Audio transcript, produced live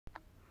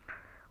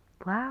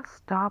Last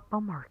Stop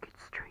on Market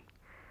Street,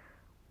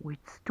 with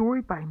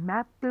story by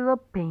Matt de la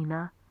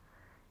Pena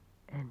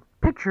and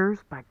pictures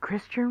by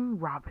Christian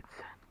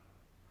Robinson.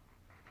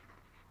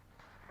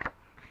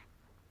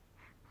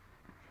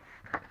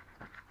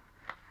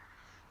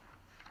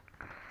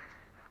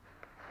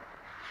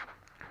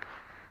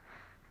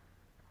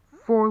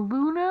 For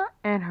Luna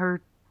and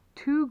her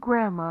two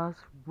grandmas,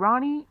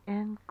 Ronnie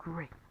and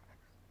Grace.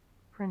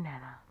 For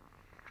Nana.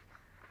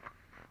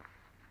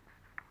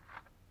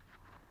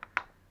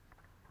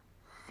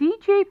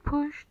 CJ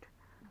pushed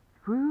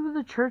through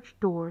the church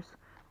doors,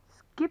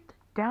 skipped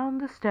down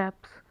the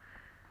steps.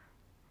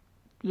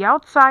 The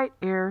outside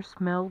air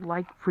smelled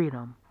like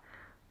freedom,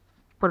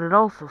 but it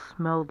also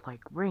smelled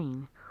like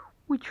rain,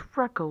 which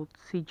freckled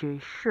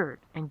CJ's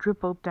shirt and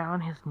dribbled down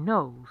his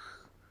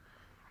nose.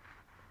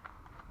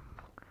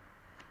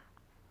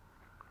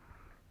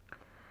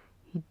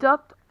 He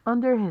ducked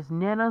under his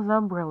Nana's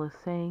umbrella,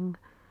 saying,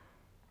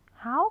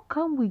 "How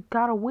come we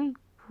gotta wait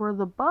for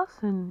the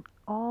bus and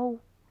all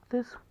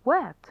this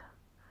wet?"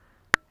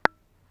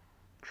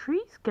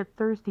 "Trees get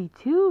thirsty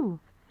too,"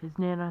 his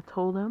Nana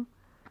told him.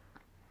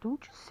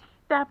 "Don't you see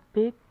that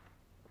big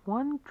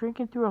one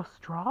drinking through a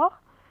straw?"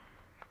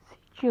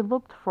 CJ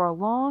looked for a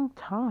long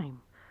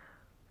time,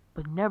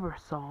 but never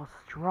saw a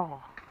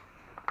straw.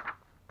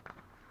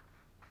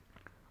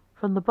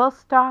 From the bus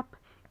stop,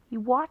 he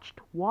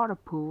watched water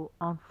pool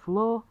on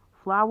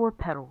flower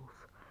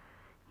petals.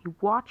 He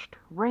watched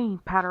rain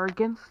patter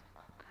against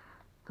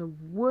the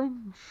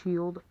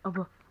windshield of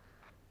a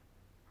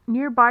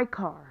nearby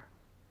car.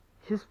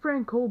 His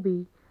friend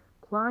Colby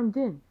climbed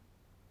in,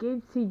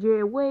 gave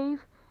CJ a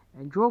wave,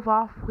 and drove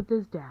off with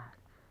his dad.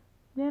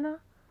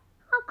 "Nana,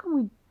 how come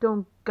we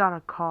don't got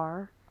a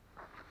car?"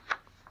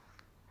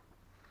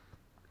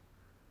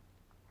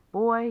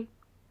 "Boy,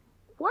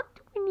 what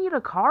do we need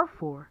a car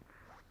for?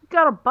 We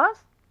got a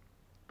bus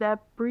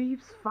that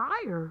breathes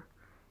fire,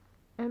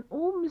 and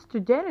old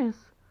Mr.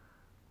 Dennis,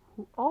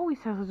 who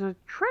always has a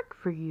trick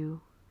for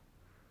you."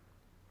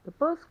 The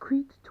bus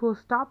creaked to a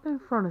stop in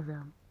front of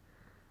them.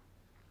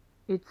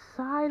 It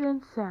sighed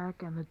and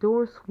sagged, and the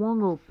door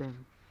swung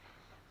open.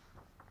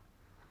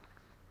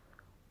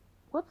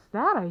 "What's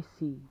that I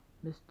see?"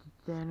 Mr.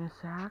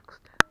 Dennis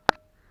asked.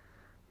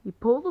 He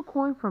pulled a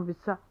coin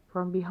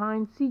from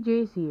behind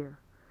CJ's ear.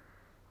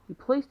 He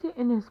placed it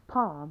in his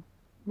palm.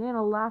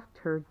 Nana laughed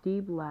her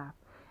deep laugh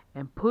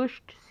and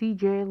pushed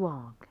CJ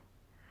along.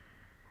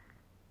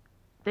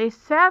 They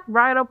sat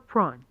right up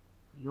front.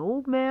 The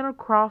old man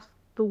across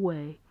the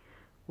way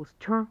was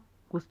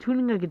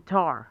tuning a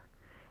guitar.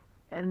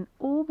 An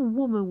old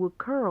woman with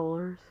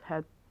curlers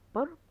had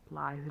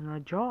butterflies in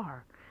a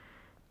jar.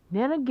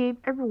 Nana gave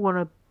everyone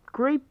a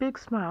great big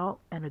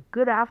smile and a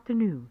good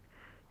afternoon.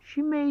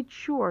 She made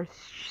sure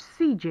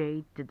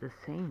CJ did the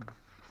same.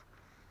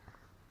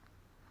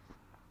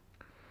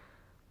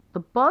 The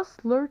bus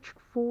lurched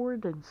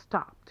forward and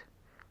stopped.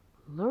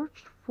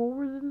 Lurched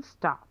forward and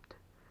stopped.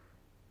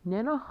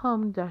 Nana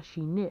hummed as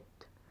she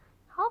knit.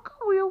 "How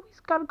come we always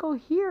gotta go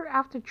here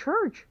after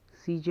church?"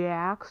 CJ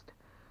asked.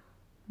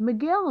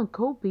 "Miguel and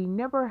Colby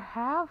never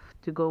have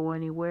to go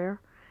anywhere."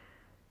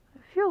 "I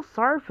feel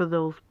sorry for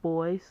those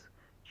boys,"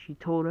 she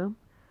told him.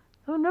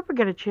 "They'll never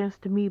get a chance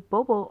to meet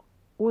Bobo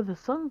or the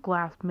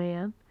Sunglass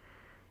Man.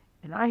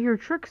 And I hear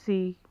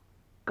Trixie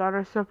got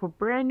herself a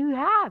brand new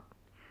hat."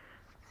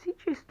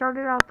 CJ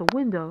started out the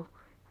window,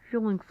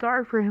 feeling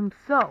sorry for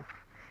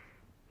himself.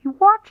 He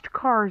watched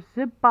cars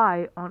zip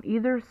by on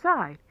either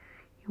side.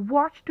 He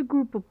watched a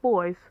group of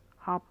boys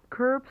hop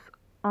curbs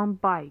on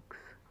bikes.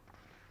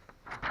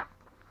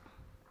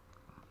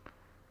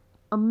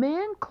 A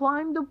man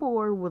climbed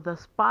aboard with a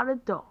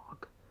spotted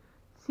dog.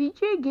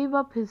 CJ gave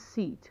up his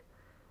seat.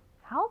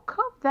 "How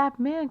come that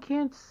man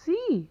can't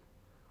see?"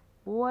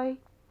 "Boy,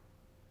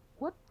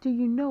 what do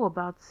you know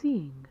about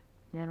seeing?"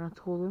 Nana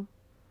told him.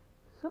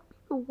 "Some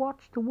people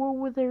watch the world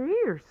with their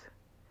ears."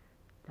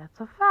 "That's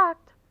a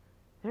fact.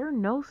 Their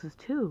noses,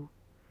 too,"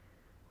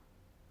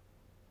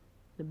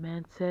 the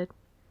man said,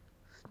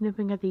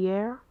 sniffing at the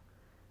air.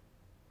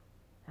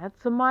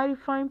 "That's a mighty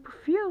fine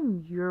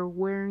perfume you're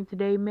wearing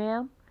today,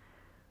 ma'am."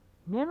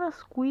 Nana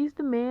squeezed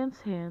the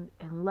man's hand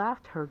and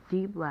laughed her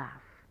deep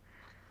laugh.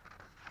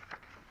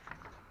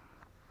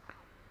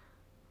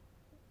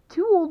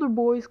 Two older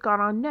boys got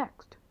on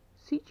next.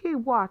 CJ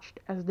watched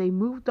as they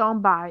moved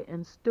on by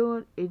and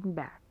stood in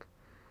back.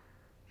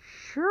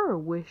 "Sure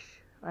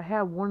wish I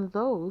had one of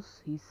those,"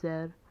 he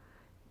said.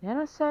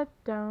 Nana sat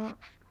down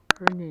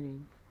her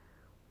knitting.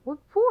 "What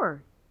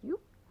for? You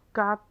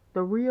got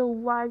the real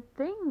live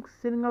thing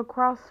sitting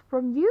across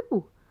from you.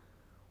 Why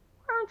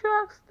don't you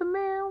ask the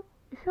man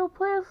if he'll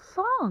play us a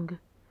song?"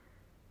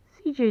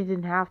 CJ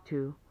didn't have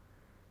to.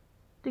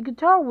 The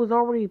guitar was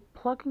already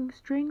plucking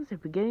strings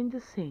and beginning to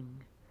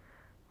sing.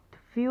 To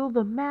feel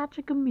the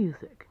magic of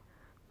music,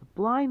 the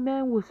blind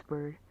man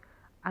whispered,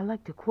 "I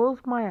like to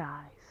close my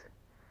eyes."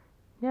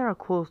 Nana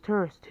closed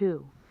hers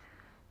too.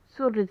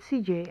 So did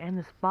CJ and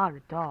the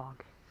spotted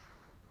dog.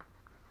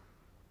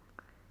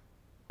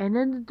 And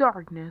in the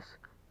darkness,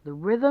 The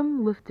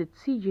rhythm lifted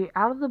CJ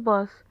out of the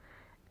bus,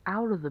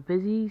 out of the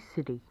busy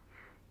city.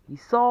 He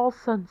saw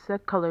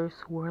sunset colors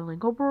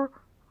swirling over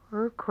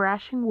her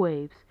crashing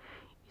waves.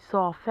 He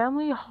saw a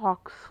family of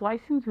hawks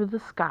slicing through the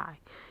sky.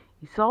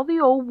 He saw the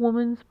old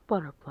woman's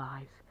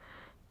butterflies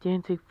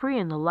dancing free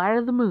in the light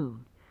of the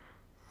moon.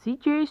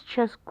 CJ's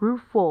chest grew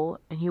full,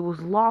 and he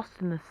was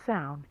lost in the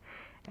sound,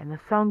 and the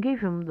sound gave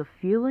him the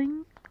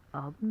feeling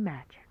of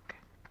magic.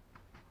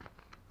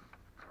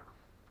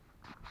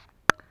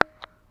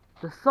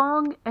 The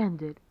song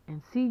ended,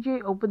 and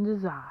CJ opened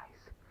his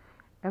eyes.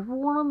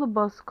 Everyone on the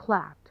bus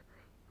clapped,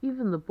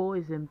 even the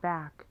boys in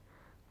back.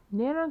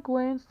 Nana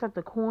glanced at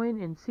the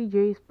coin in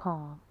CJ's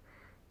palm.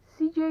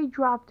 CJ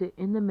dropped it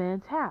in the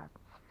man's hat.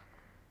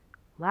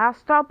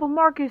 "Last stop on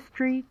Market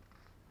Street,"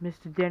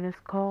 Mr. Dennis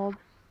called.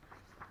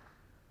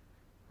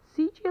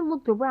 CJ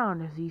looked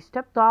around as he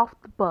stepped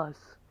off the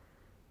bus.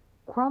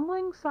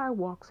 Crumbling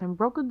sidewalks and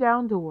broken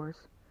down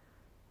doors,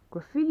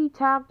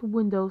 graffiti-tapped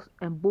windows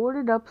and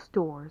boarded-up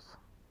stores.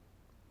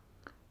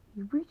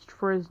 He reached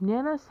for his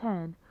Nana's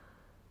hand.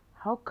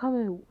 "How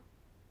come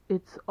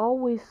it's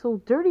always so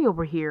dirty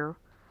over here?"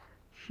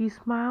 She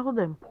smiled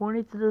and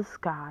pointed to the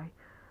sky.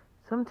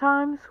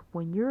 "Sometimes,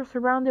 when you're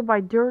surrounded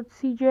by dirt,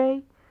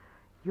 CJ,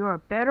 you're a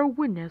better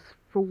witness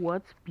for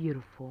what's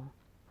beautiful."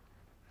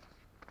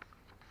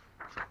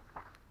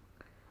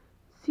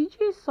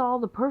 CJ saw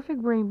the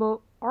perfect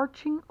rainbow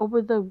arching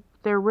over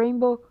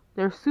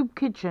their soup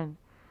kitchen.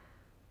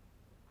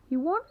 He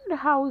wondered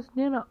how his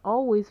Nana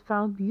always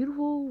found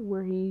beautiful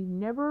where he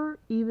never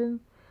even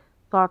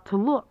thought to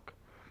look.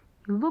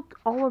 He looked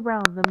all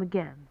around them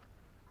again.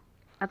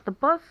 At the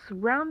bus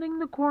rounding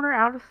the corner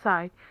out of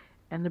sight,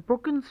 and the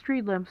broken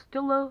street lamp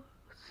still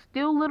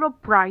lit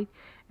up bright,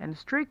 and the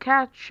stray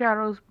cat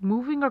shadows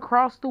moving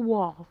across the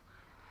wall.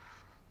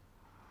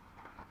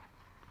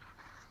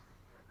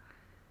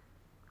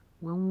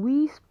 "When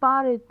we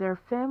spotted their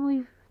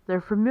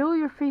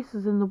familiar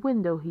faces in the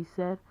window," he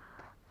said,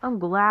 "I'm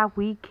glad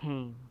we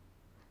came."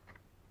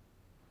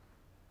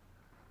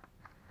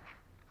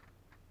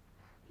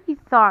 He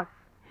thought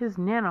his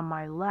Nana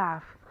might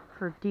laugh,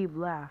 her deep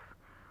laugh,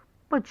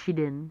 but she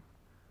didn't.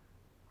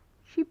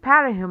 She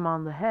patted him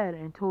on the head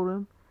and told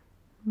him,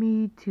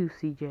 "Me too,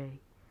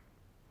 CJ.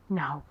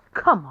 Now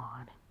come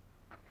on."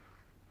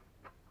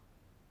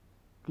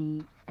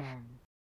 The end.